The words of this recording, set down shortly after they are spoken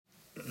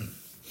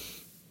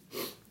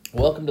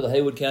Welcome to the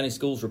Haywood County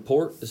Schools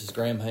Report. This is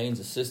Graham Haynes,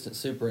 Assistant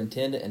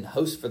Superintendent and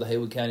host for the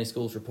Haywood County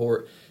Schools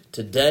Report.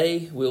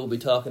 Today, we'll be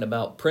talking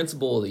about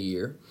Principal of the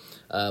Year.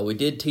 We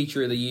did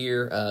Teacher of the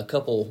Year a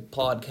couple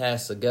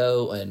podcasts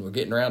ago, and we're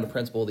getting around to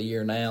Principal of the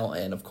Year now.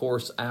 And, of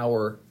course,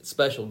 our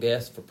special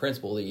guest for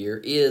Principal of the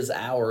Year is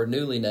our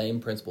newly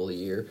named Principal of the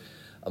Year.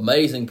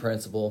 Amazing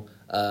principal,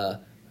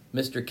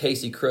 Mr.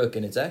 Casey Kruk,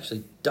 and it's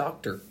actually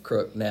Dr.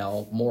 Kruk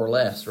now, more or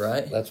less,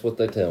 right? That's what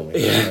they tell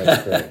me.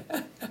 That's correct.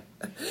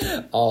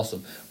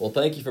 Awesome. Well,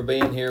 thank you for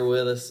being here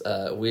with us.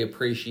 We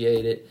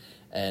appreciate it.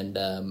 And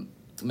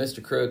Mr.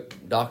 Kruk,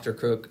 Dr.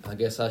 Kruk, I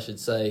guess I should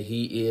say,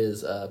 he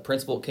is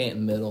principal at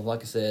Canton Middle.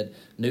 Like I said,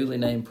 newly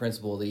named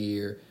Principal of the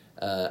Year.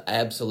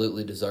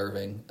 Absolutely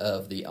deserving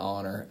of the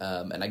honor.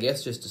 And I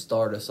guess just to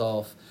start us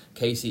off,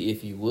 Casey,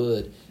 if you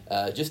would,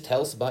 just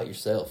tell us about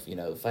yourself. You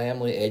know,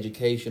 family,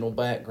 educational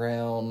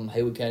background,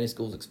 Haywood County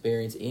Schools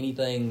experience,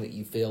 anything that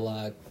you feel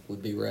like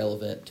would be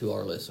relevant to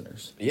our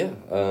listeners. Yeah.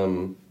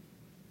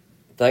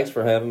 Thanks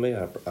for having me.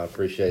 I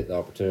appreciate the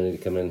opportunity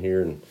to come in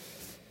here and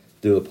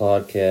do a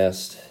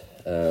podcast.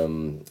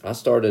 I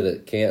started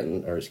at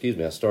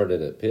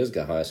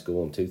Pisgah High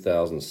School in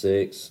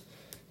 2006,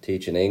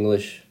 teaching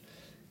English,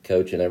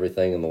 coaching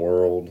everything in the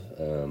world.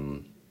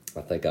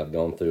 I think I've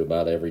gone through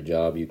about every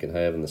job you can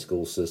have in the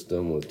school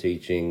system with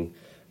teaching.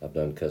 I've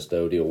done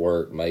custodial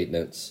work,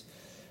 maintenance,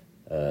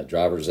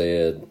 driver's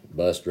ed,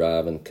 bus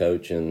driving,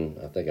 coaching.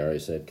 I think I already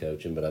said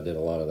coaching, but I did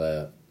a lot of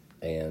that.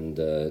 And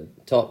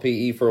taught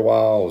PE for a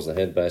while. I was the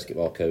head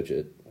basketball coach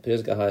at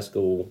Pisgah High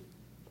School.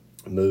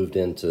 Moved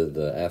into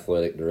the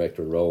athletic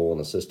director role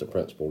and assistant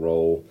principal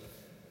role,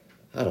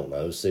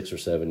 6 or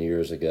 7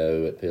 years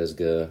ago at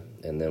Pisgah,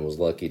 and then was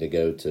lucky to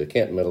go to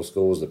Canton Middle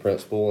School as the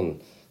principal,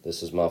 and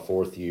this is my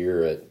 4th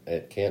year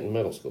at Canton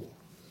Middle School.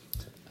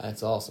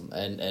 That's awesome.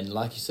 And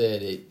like you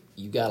said,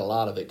 you got a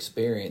lot of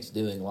experience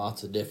doing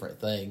lots of different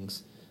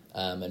things,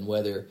 and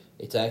whether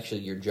it's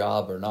actually your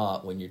job or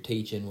not, when you're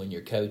teaching, when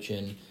you're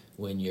coaching,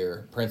 when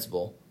you're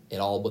principal, it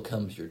all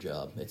becomes your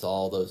job. It's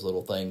all those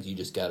little things you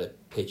just got to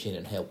pitch in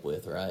and help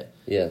with, right?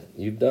 Yeah,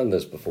 you've done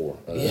this before.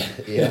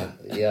 Yeah.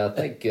 I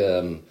think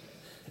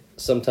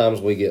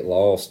sometimes we get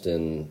lost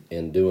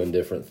in doing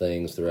different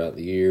things throughout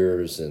the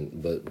years,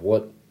 but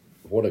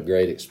what a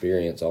great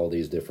experience all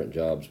these different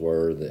jobs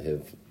were that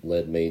have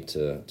led me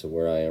to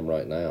where I am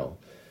right now.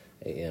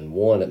 And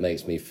one, it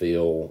makes me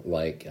feel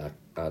like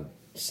I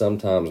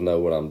sometimes know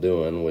what I'm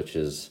doing, which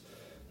is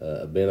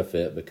a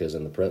benefit, because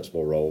in the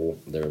principal role,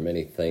 there are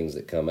many things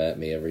that come at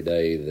me every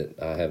day that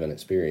I haven't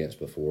experienced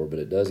before, but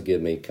it does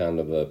give me kind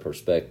of a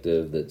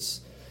perspective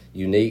that's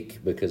unique,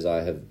 because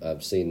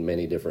I've seen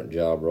many different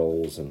job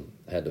roles and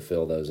had to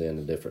fill those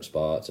in different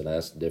spots and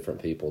ask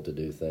different people to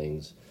do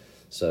things.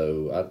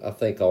 So I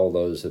think all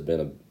those have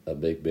been a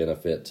big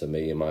benefit to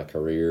me in my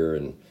career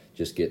and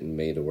just getting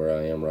me to where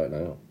I am right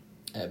now.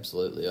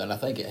 Absolutely. And I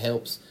think it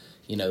helps,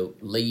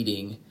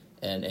 leading,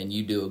 and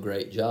you do a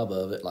great job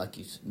of it, like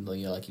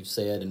you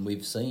said, and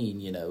we've seen,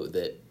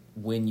 that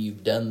when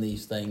you've done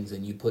these things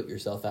and you put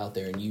yourself out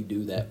there and you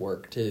do that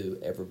work too,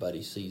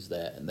 everybody sees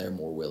that and they're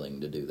more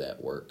willing to do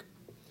that work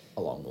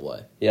along the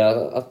way.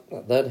 Yeah,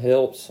 that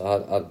helps.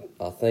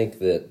 I think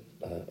that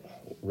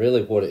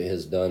really what it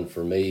has done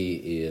for me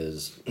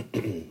is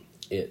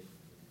it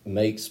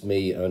makes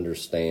me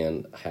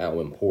understand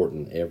how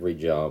important every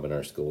job in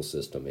our school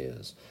system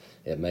is.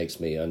 It makes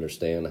me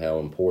understand how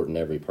important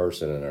every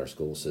person in our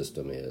school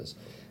system is.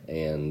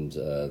 And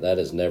that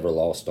is never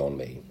lost on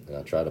me. And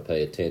I try to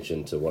pay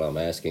attention to what I'm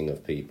asking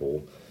of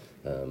people.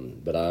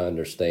 But I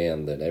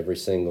understand that every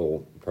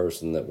single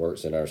person that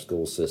works in our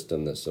school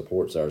system, that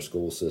supports our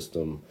school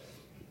system,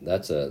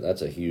 that's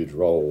a huge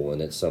role.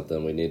 And it's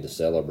something we need to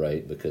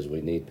celebrate, because we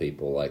need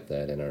people like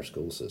that in our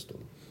school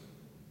system.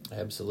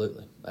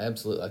 Absolutely.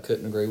 I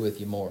couldn't agree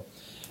with you more.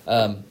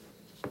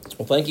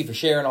 Well, thank you for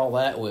sharing all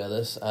that with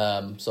us.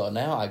 So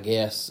now I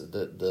guess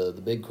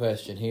the big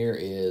question here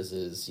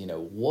is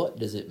what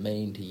does it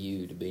mean to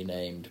you to be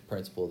named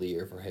Principal of the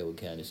Year for Haywood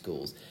County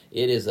Schools?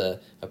 It is a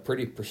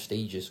pretty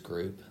prestigious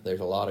group. There's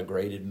a lot of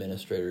great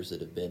administrators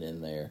that have been in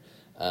there.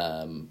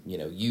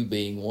 You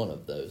being one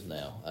of those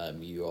now.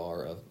 You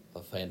are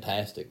a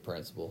fantastic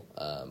principal.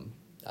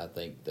 I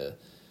think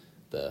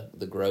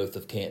the growth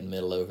of Canton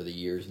Middle over the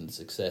years and the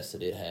success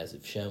that it has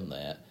have shown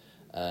that.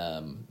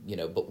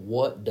 But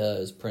what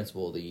does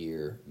Principal of the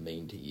Year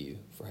mean to you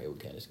for Haywood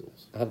County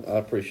Schools? I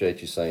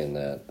appreciate you saying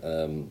that.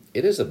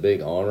 It is a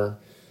big honor.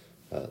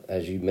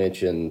 As you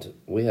mentioned,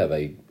 we have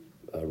a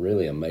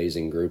really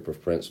amazing group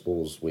of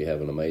principals. We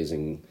have an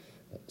amazing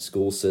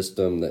school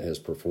system that has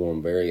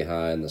performed very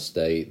high in the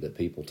state that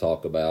people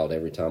talk about.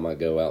 Every time I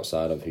go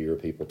outside of here,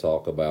 people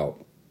talk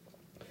about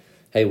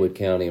Haywood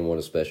County and what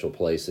a special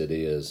place it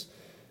is.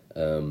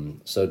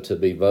 So to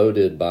be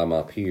voted by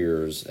my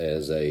peers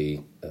as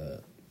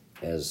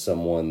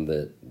someone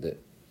that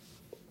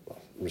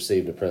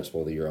received a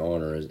Principal of the Year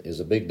honor is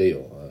a big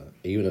deal.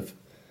 Even if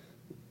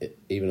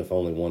even if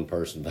only one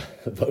person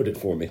voted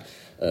for me,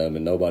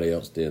 and nobody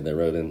else did, they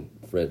wrote in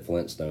Fred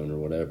Flintstone or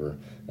whatever.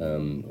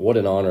 What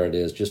an honor it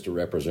is just to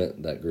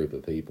represent that group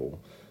of people.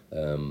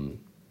 I'm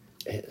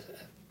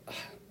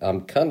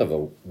kind of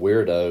a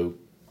weirdo.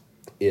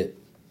 It,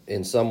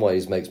 in some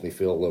ways, makes me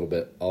feel a little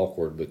bit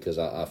awkward because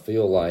I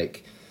feel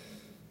like,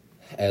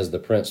 as the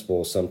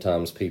principal,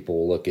 sometimes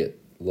people look at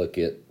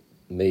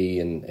me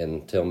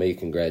and tell me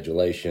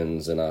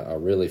congratulations, and I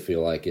really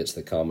feel like it's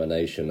the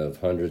combination of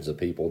hundreds of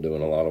people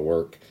doing a lot of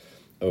work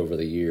over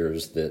the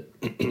years that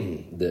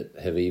that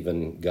have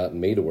even gotten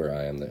me to where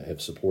I am, that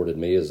have supported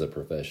me as a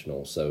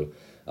professional. So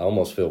I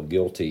almost feel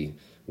guilty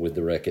with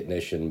the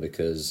recognition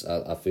because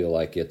I feel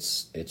like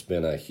it's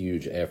been a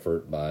huge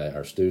effort by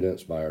our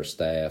students, by our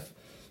staff,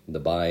 the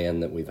buy-in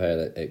that we've had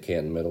at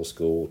Canton Middle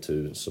School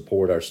to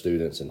support our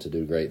students and to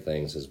do great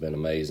things has been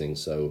amazing.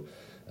 So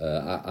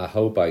I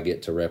hope I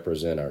get to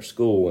represent our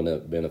school in a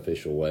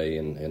beneficial way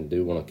and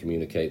do want to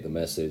communicate the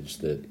message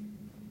that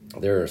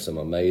there are some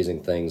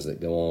amazing things that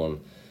go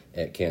on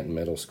at Canton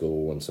Middle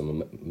School and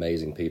some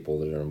amazing people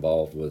that are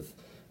involved with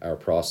our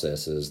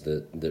processes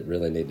that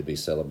really need to be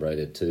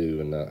celebrated too.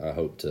 And I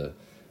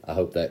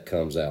hope that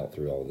comes out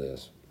through all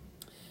this.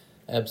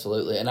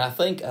 Absolutely, and I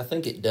think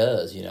it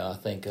does. I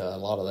think a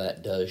lot of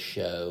that does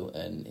show,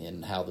 and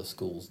in how the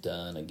school's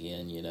done.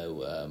 Again,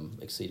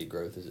 exceeded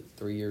growth. Is it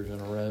 3 years in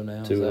a row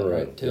now? Two in a row.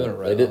 Right? Two in a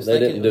row. They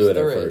didn't do it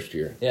our 3. first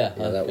year. Yeah,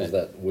 that was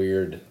that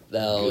weird.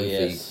 Oh, goofy,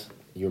 yes.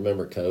 You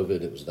remember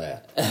COVID? It was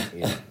that.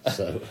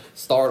 So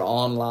start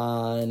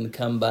online,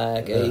 come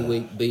back A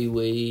week, B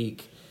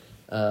week,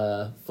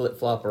 flip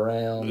flop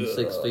around,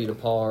 6 feet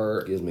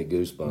apart. Gives me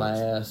goosebumps.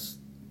 Mask.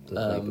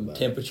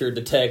 Temperature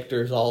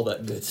detectors, all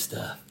that good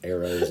stuff.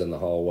 Arrows in the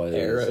hallway.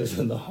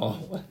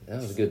 That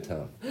was a good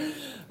time.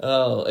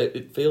 Oh,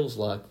 it feels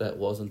like that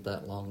wasn't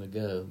that long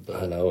ago.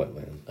 But, I know it,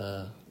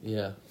 man.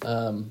 Yeah.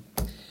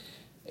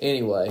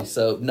 Anyway,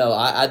 so no,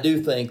 I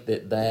do think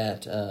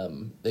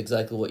that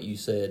exactly what you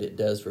said, it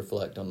does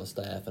reflect on the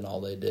staff and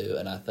all they do.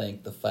 And I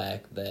think the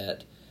fact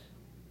that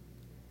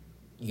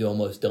you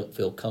almost don't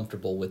feel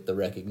comfortable with the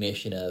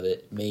recognition of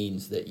it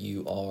means that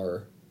you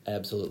are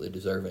absolutely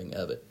deserving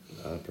of it.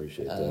 I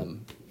appreciate that.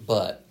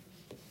 But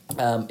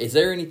is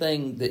there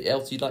anything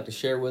else you'd like to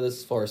share with us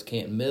as far as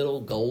Canton Middle,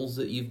 goals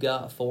that you've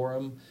got for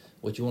them,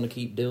 what you want to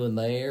keep doing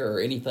there, or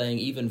anything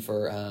even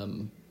for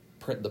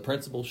the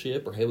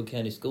principalship or Haywood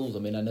County Schools? I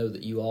mean, I know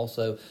that you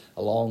also,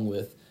 along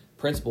with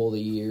Principal of the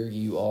Year,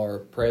 you are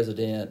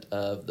president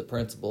of the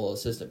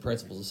Assistant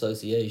Principals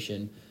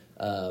Association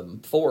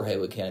for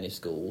Haywood County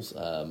Schools.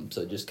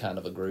 So just kind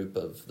of a group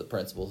of the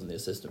principals and the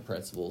assistant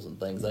principals and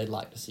things they'd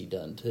like to see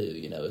done too.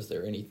 Is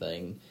there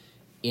anything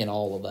in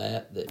all of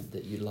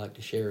that you'd like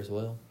to share as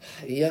well?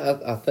 Yeah,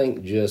 I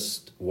think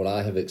just what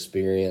I have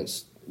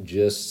experienced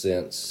just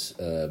since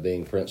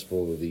being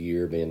Principal of the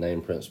Year, being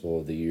named Principal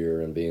of the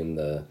Year, and being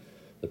the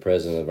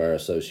president of our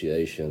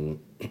association,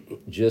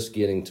 just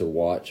getting to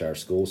watch our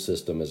school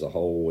system as a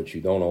whole, which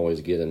you don't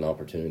always get an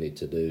opportunity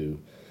to do.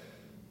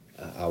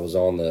 I was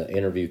on the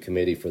interview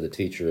committee for the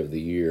Teacher of the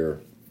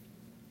Year,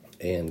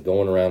 and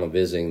going around and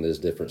visiting those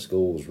different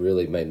schools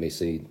really made me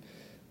see,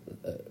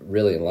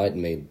 really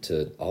enlightened me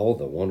to all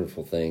the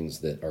wonderful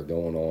things that are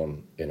going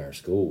on in our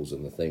schools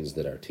and the things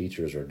that our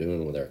teachers are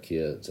doing with our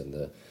kids, and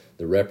the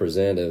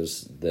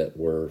representatives that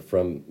were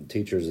from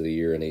Teachers of the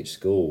Year in each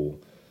school.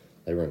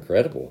 They were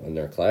incredible, and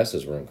their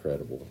classes were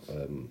incredible.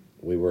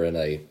 We were in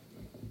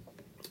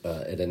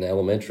at an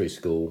elementary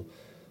school,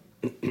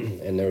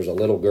 and there was a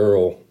little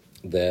girl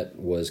that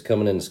was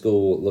coming into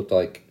school. It looked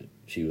like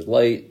she was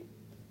late.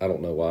 I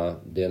don't know why.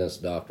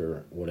 Dentist,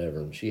 doctor, whatever.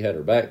 And she had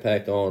her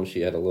backpack on.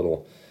 She had a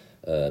little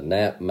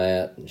nap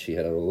mat, and she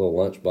had a little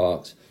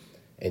lunchbox.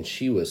 And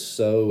she was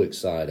so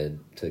excited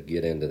to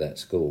get into that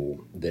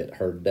school that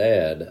her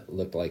dad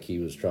looked like he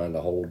was trying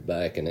to hold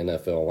back an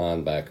NFL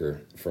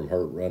linebacker from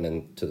her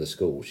running to the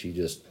school. She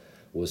just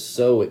was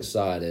so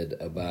excited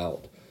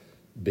about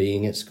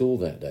being at school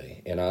that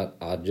day. And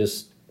I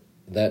just,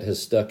 that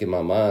has stuck in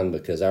my mind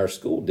because our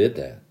school did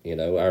that.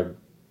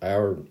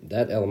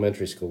 That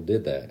elementary school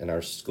did that. And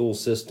our school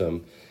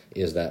system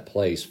is that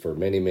place for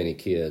many, many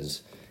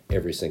kids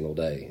every single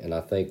day. And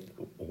I think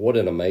what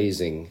an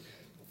amazing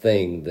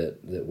thing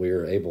that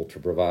we're able to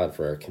provide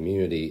for our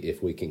community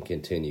if we can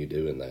continue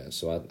doing that.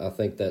 So I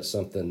think that's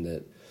something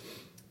that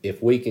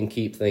if we can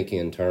keep thinking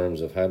in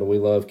terms of how do we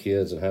love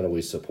kids and how do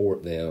we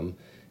support them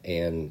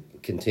and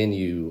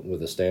continue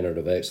with a standard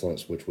of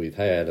excellence which we've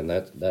had, and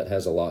that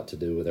has a lot to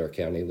do with our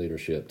county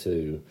leadership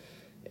too.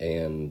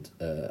 And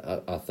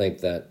I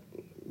think that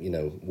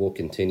we'll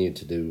continue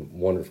to do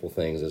wonderful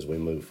things as we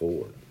move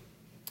forward.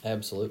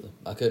 Absolutely.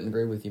 I couldn't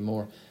agree with you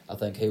more. I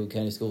think Haywood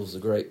County Schools is a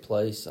great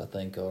place. I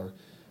think our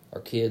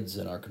kids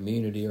and our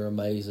community are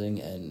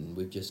amazing, and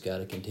we've just got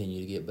to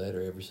continue to get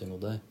better every single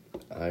day.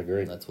 I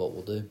agree. That's what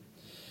we'll do.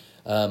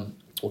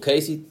 Well,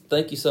 Casey,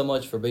 thank you so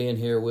much for being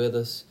here with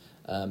us.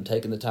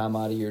 taking the time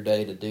out of your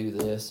day to do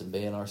this and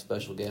being our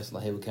special guest on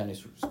the Haywood County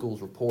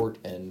Schools Report.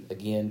 And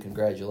again,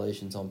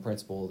 congratulations on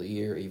Principal of the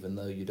Year, even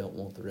though you don't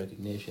want the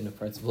recognition of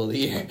Principal of the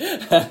Year.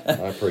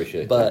 I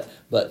appreciate that.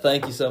 But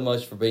thank you so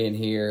much for being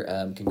here.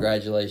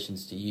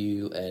 Congratulations to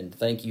you, and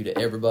thank you to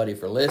everybody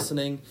for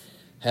listening.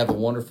 Have a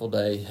wonderful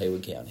day,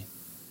 Haywood County.